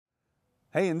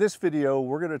Hey, in this video,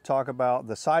 we're going to talk about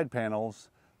the side panels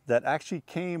that actually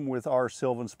came with our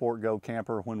SylvanSport Go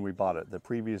camper when we bought it. The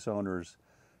previous owners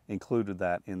included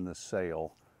that in the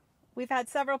sale. We've had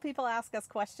several people ask us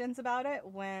questions about it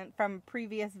from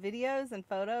previous videos and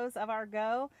photos of our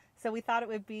Go. So we thought it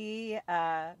would be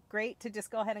great to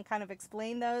just go ahead and kind of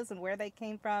explain those and where they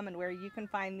came from and where you can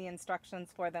find the instructions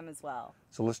for them as well.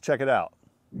 So let's check it out.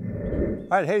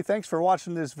 All right, hey, thanks for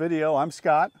watching this video. I'm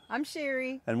Scott. I'm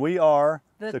Sherry. And we are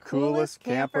the coolest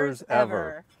campers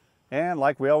ever. And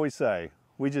like we always say,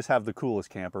 we just have the coolest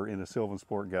camper in a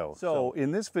SylvanSport Go. So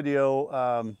in this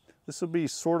video, this will be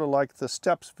sort of like the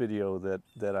steps video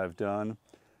that I've done.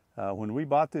 When we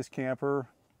bought this camper,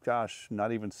 gosh,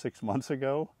 not even 6 months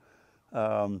ago,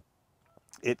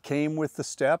 it came with the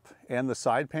step and the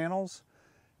side panels.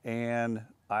 And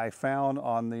I found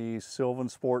on the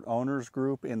SylvanSport owners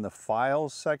group in the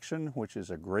files section, which is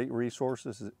a great resource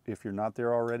if you're not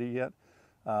there already yet,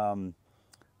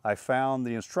 I found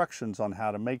the instructions on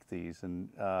how to make these. And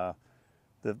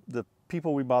the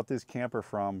people we bought this camper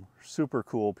from, super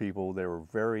cool people. They were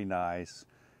very nice,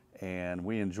 and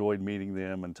we enjoyed meeting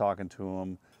them and talking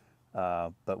to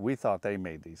them. But we thought they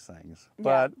made these things.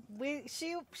 Yeah, but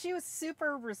she was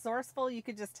super resourceful. You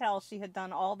could just tell she had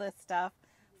done all this stuff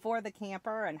for the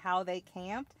camper and how they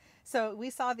camped. So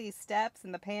we saw these steps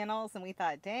and the panels and we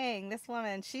thought, dang, this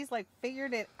woman, she's like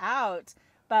figured it out.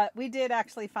 But we did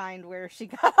actually find where she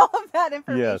got all of that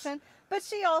information. Yes. But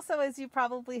she also, as you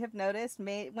probably have noticed,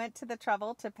 went to the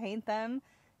trouble to paint them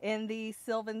in the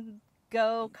Sylvan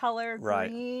Go color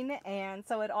green. Right. And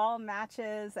so it all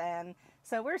matches. And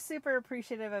so we're super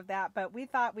appreciative of that. But we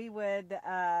thought we would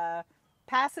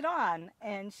pass it on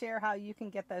and share how you can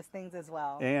get those things as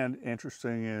well. And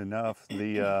interesting enough,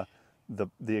 the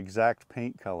exact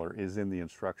paint color is in the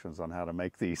instructions on how to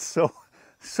make these.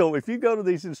 So if you go to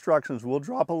these instructions, we'll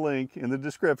drop a link in the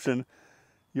description.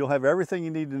 You'll have everything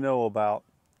you need to know about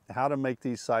how to make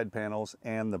these side panels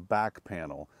and the back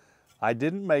panel. I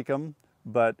didn't make them,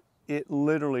 but it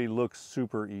literally looks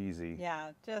super easy.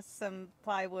 Yeah, just some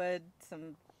plywood,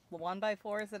 some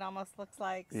 1x4s it almost looks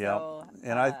like. Yeah, so,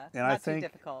 and I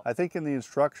think in the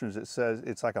instructions it says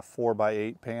it's like a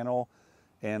 4x8 panel,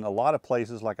 and a lot of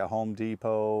places like a Home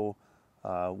Depot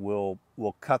will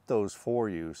cut those for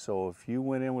you. So if you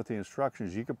went in with the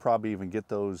instructions, you could probably even get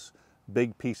those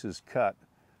big pieces cut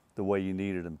the way you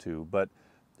needed them to. But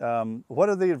what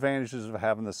are the advantages of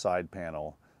having the side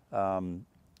panel?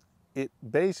 It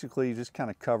basically just kind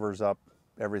of covers up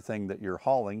everything that you're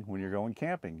hauling when you're going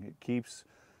camping. It keeps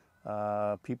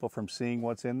people from seeing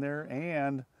what's in there,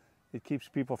 and it keeps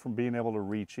people from being able to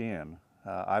reach in.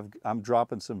 I'm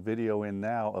dropping some video in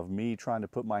now of me trying to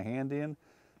put my hand in,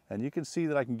 and you can see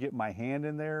that I can get my hand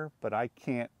in there, but I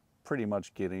can't pretty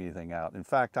much get anything out. In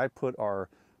fact, I put our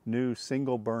new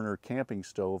single burner camping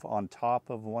stove on top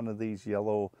of one of these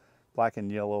black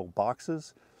and yellow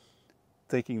boxes,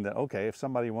 thinking that, okay, if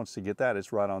somebody wants to get that,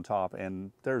 it's right on top,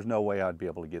 and there's no way I'd be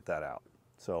able to get that out.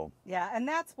 So yeah, and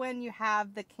that's when you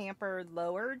have the camper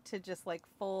lowered to just like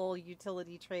full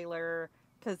utility trailer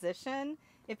position.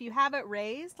 If you have it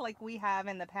raised like we have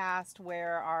in the past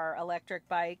where our electric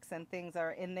bikes and things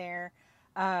are in there,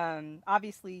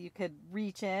 obviously you could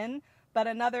reach in. But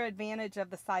another advantage of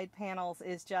the side panels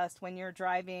is just when you're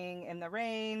driving in the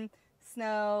rain,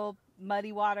 snow,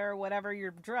 muddy water, whatever you're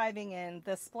driving in,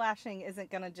 the splashing isn't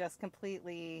going to just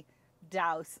completely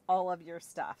douse all of your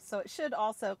stuff. So it should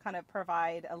also kind of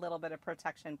provide a little bit of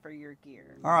protection for your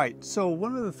gear. All right, so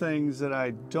one of the things that I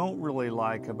don't really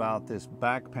like about this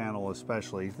back panel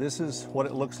especially, this is what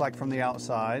it looks like from the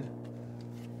outside.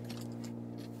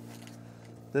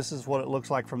 This is what it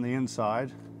looks like from the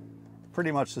inside.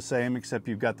 Pretty much the same, except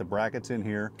you've got the brackets in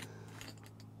here.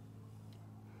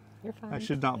 You're fine. I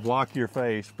should not block your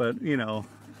face, but you know,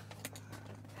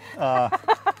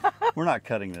 we're not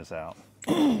cutting this out.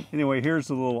 Anyway, here's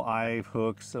the little eye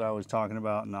hooks that I was talking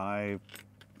about, and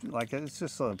it's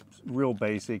just a real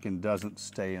basic and doesn't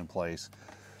stay in place,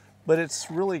 but it's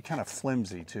really kind of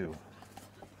flimsy too.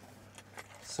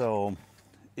 So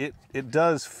it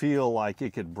does feel like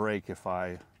it could break if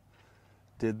I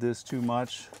did this too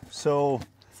much. So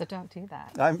don't do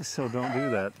that. Don't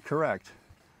do that. Correct.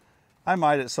 I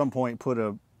might at some point put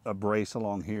a brace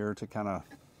along here to kind of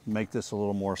make this a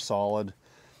little more solid.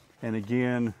 And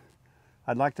again,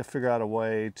 I'd like to figure out a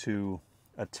way to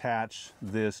attach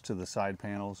this to the side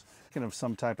panels. Thinking of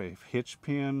some type of hitch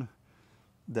pin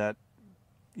that,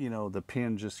 you know, the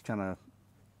pin just kind of,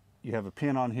 you have a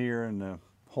pin on here and the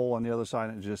hole on the other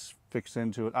side and it just fixed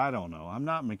into it. I don't know. I'm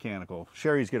not mechanical.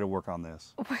 Sherry's going to work on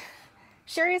this.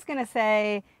 Sherry's going to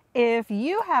say If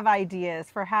you have ideas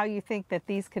for how you think that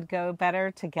these could go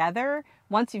better together,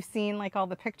 once you've seen like all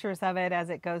the pictures of it as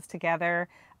it goes together,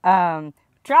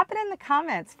 drop it in the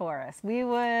comments for us. We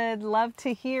would love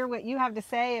to hear what you have to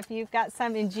say. If you've got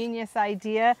some ingenious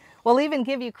idea, we'll even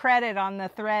give you credit on the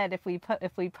thread if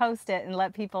we post it and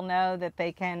let people know that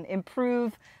they can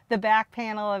improve the back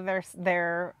panel of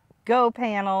their Go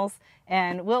panels,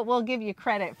 and we'll give you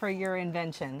credit for your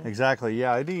invention. Exactly.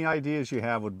 Yeah, any ideas you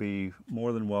have would be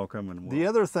more than welcome. And the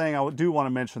other thing I do want to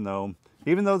mention, though,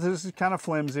 even though this is kind of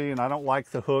flimsy and I don't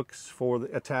like the hooks for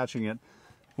attaching it,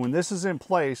 when this is in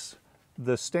place,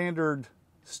 the standard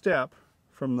step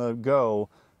from the Go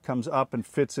comes up and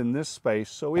fits in this space,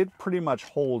 so it pretty much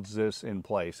holds this in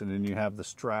place. And then you have the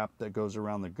strap that goes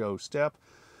around the Go step.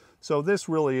 So this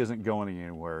really isn't going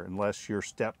anywhere unless your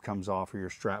step comes off or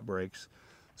your strap breaks.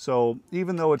 So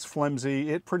even though it's flimsy,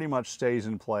 it pretty much stays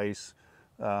in place.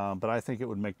 But I think it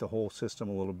would make the whole system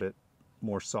a little bit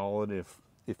more solid if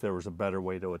there was a better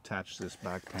way to attach this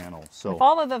back panel. So if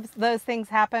all of those things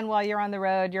happen while you're on the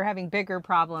road, you're having bigger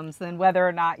problems than whether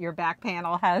or not your back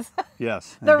panel has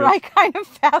yes, the right kind of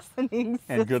fastening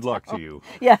system. And good luck to you.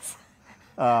 Yes.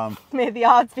 May the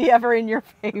odds be ever in your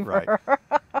favor. Right.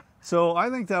 So I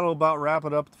think that'll about wrap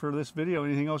it up for this video.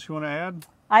 Anything else you want to add?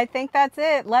 I think that's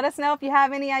it. Let us know if you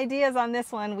have any ideas on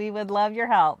this one. We would love your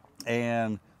help.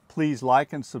 And please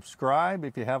like and subscribe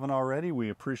if you haven't already.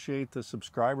 We appreciate the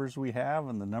subscribers we have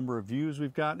and the number of views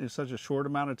we've gotten in such a short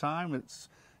amount of time.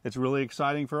 It's really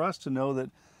exciting for us to know that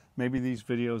maybe these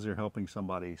videos are helping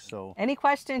somebody. So any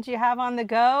questions you have on the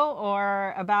Go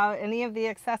or about any of the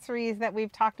accessories that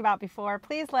we've talked about before,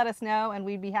 please let us know and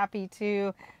we'd be happy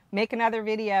to make another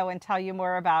video and tell you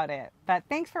more about it. But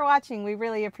thanks for watching. We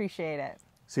really appreciate it.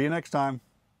 See you next time.